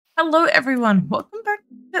Hello everyone, welcome back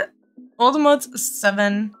to all the mods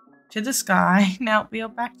 7 to the sky. Now we are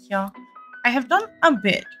back here. I have done a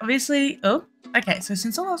bit, obviously. Oh, okay, so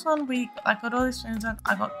since the last one I got all these things done.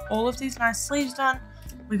 I got all of these nice sleeves done.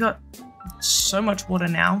 We got so much water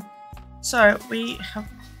now. So we have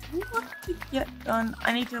a lot to get done.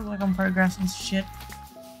 I need to work on progress and shit.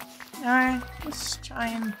 No, let's try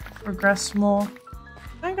and progress more.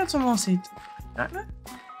 I got some more seeds. I don't know.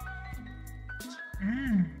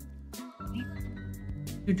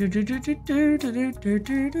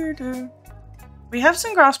 We have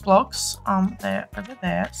some grass blocks, they're over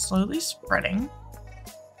there, slowly spreading.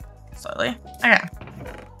 Slowly. Okay.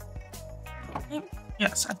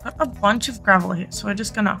 Yes, I put a bunch of gravel here, so we're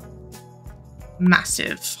just gonna...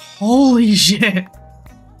 Massive. Holy shit.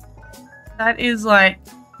 That is, like,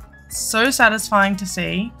 so satisfying to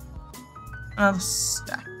see. Another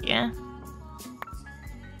stack here.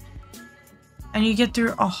 And you get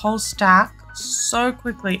through a whole stack so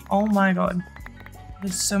quickly. Oh my god.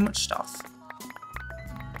 There's so much stuff.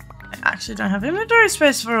 I actually don't have inventory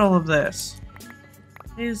space for all of this.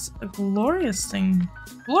 It is a glorious thing.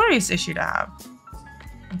 Glorious issue to have.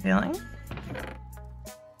 I'm feeling.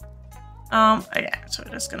 Okay, so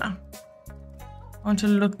we're just gonna want to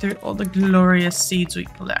look through all the glorious seeds we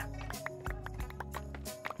collect.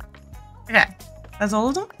 Okay. That's all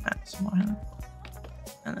of them? That's more here.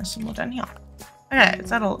 And there's some more down here. Okay, is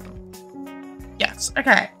that all of them? Yes,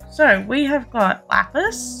 okay. So we have got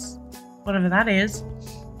lapis, whatever that is,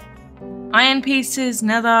 iron pieces,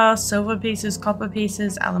 nether, silver pieces, copper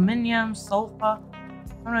pieces, aluminium, sulfur,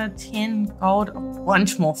 tin, gold, a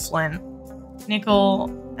bunch more flint, nickel,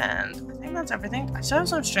 and I think that's everything. I still have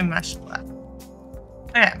some string mesh left.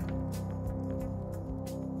 Okay.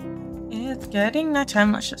 It's getting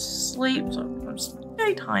nighttime, let's just sleep, so it becomes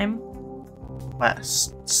daytime.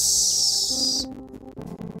 Quests.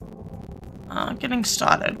 Getting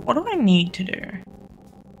started. What do I need to do?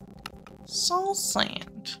 Soul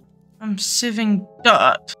sand. I'm sieving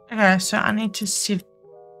dirt. Okay, so I need to sieve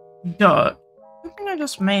dirt. I think I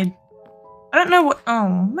just made... I don't know what... Oh,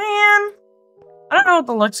 man. I don't know what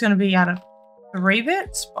the luck's going to be out of 3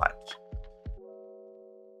 bits, but...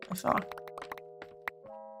 I thought...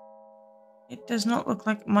 It does not look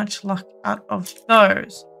like much luck out of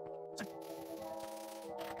those.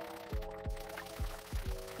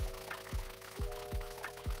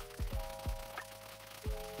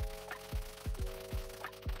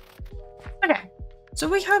 So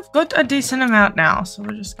we have got a decent amount now, so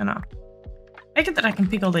we're just gonna make it that I can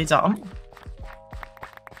pick all these up.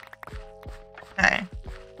 Okay.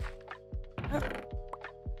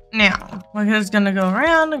 Now, we're just gonna go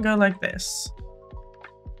around and go like this.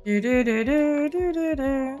 There's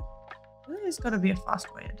gotta be a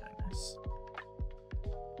fast way of doing this.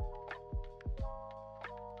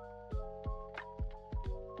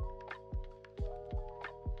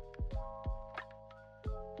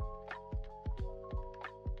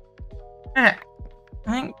 Okay, I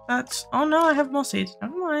think that's... Oh no, I have more seeds.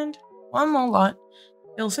 Never mind. One more lot.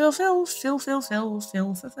 Fill.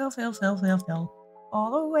 All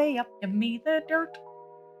the way up, give me the dirt.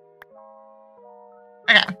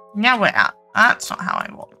 Okay, now we're out. That's not how I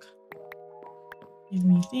walk. Give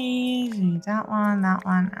me these, give me that one, and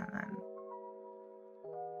then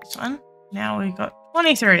this one. Now we got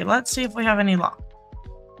 23. Let's see if we have any luck.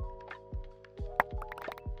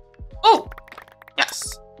 Oh!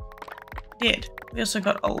 Yes! Did. We also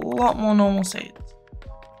got a lot more normal seeds.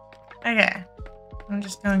 Okay. I'm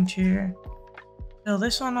just going to fill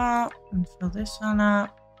this one up and fill this one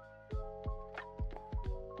up.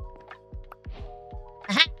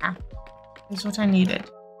 Aha! Here's what I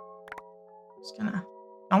needed. Just gonna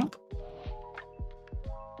dump.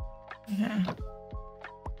 Okay.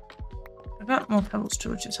 I got more pebbles too,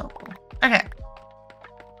 which is helpful. Okay.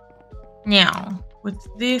 Now, with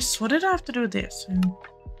this, what did I have to do with this?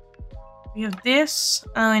 We have this,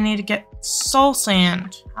 and I need to get soul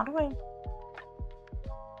sand. How do I get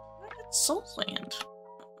soul sand?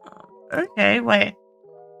 Okay, wait.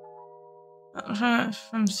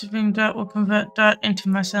 From sieving dirt will convert dirt into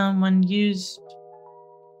mycelium when used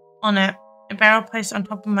on it. A barrel placed on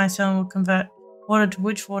top of mycelium will convert water to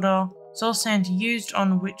witch water. Soul sand used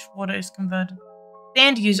on witch water is converted.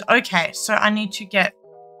 Sand used. Okay, so I need to get...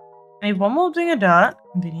 I need one more thing of dirt.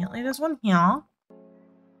 Conveniently, there's one here.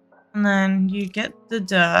 And then you get the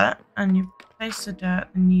dirt, and you place the dirt,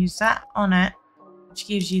 and use that on it, which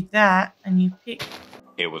gives you that, and you pick...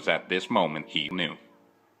 It was at this moment he knew.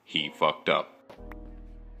 He fucked up.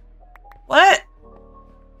 What?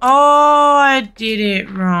 Oh, I did it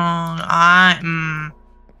wrong.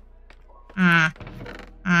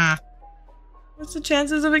 What's the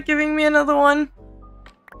chances of it giving me another one?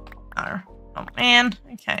 No. Oh man.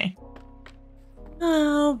 Okay.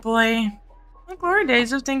 Oh boy. My glory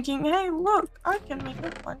days of thinking, hey look, I can make a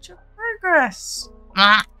bunch of progress.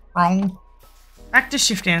 Ah, wrong. Back to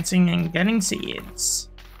shift dancing and getting seeds.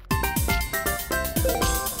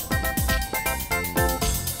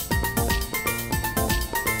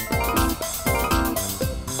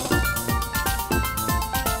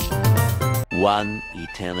 One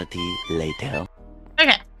eternity later.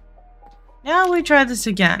 Okay. Now we try this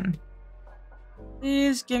again.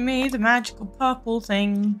 Please give me the magical purple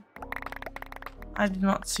thing. I did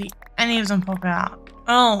not see any of them pop out.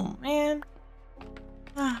 Oh, man.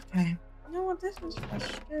 Okay. You know what? This is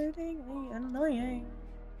frustratingly annoying.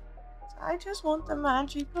 I just want the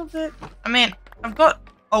magic of it. I mean, I've got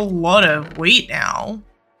a lot of wheat now.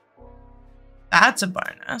 That's a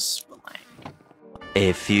bonus. But like,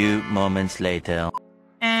 A few moments later.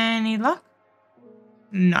 any luck?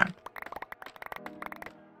 No.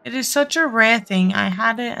 It is such a rare thing. I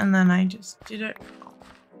had it and then I just did it.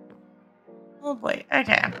 Oh boy.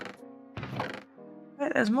 Okay.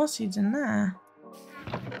 Wait, there's more seeds in there.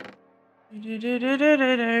 Give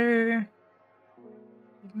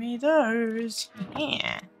me those.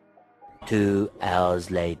 Yeah. 2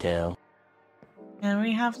 hours later. And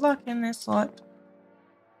we have luck in this lot.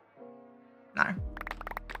 No.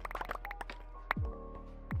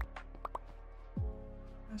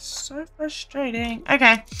 That's so frustrating.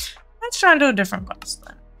 Okay. Let's try and do a different quest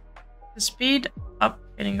then. To speed up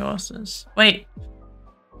getting resources. Wait.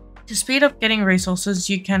 To speed up getting resources,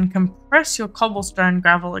 you can compress your cobblestone,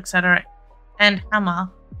 gravel, etc. and hammer.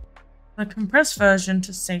 The compressed version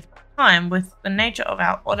to save time. With the nature of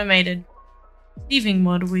our automated sieving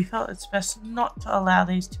mod, we felt it's best not to allow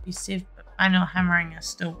these to be sieved, but manual hammering is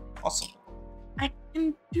still possible. I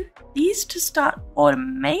can do these to start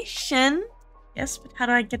automation. Yes, but how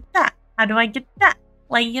do I get that? How do I get that?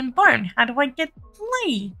 Clay and bone. How do I get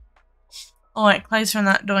clay? Oh wait, clay's from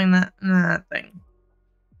that doing that thing.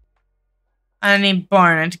 I need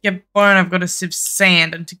bone, and to get bone I've got to sieve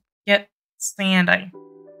sand, and to get sand I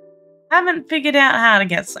haven't figured out how to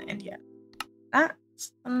get sand yet.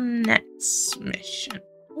 That's the next mission.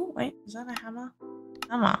 Oh wait, is that a hammer?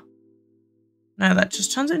 Hammer. No, that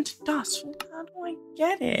just turns it into dust. Well, how do I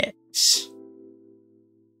get it?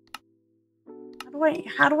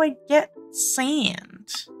 How do I get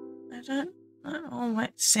sand? I don't know. Oh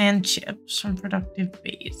wait, sand chips from productive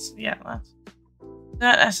bees. Yeah, that's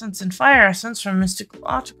that essence and fire essence from mystical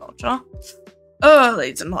horticulture. Oh,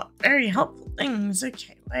 these are not very helpful things.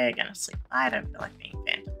 Okay, we're gonna sleep. I don't feel like being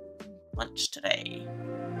phantom lunch today.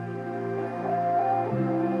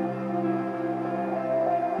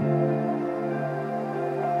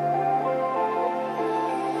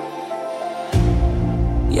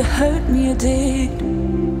 You hurt me, you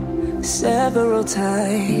did, several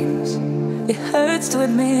times. It hurts to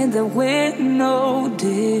admit that we're no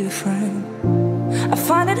different. I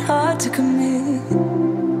find it hard to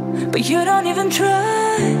commit, but you don't even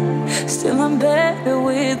try. Still I'm better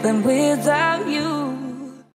with than without you.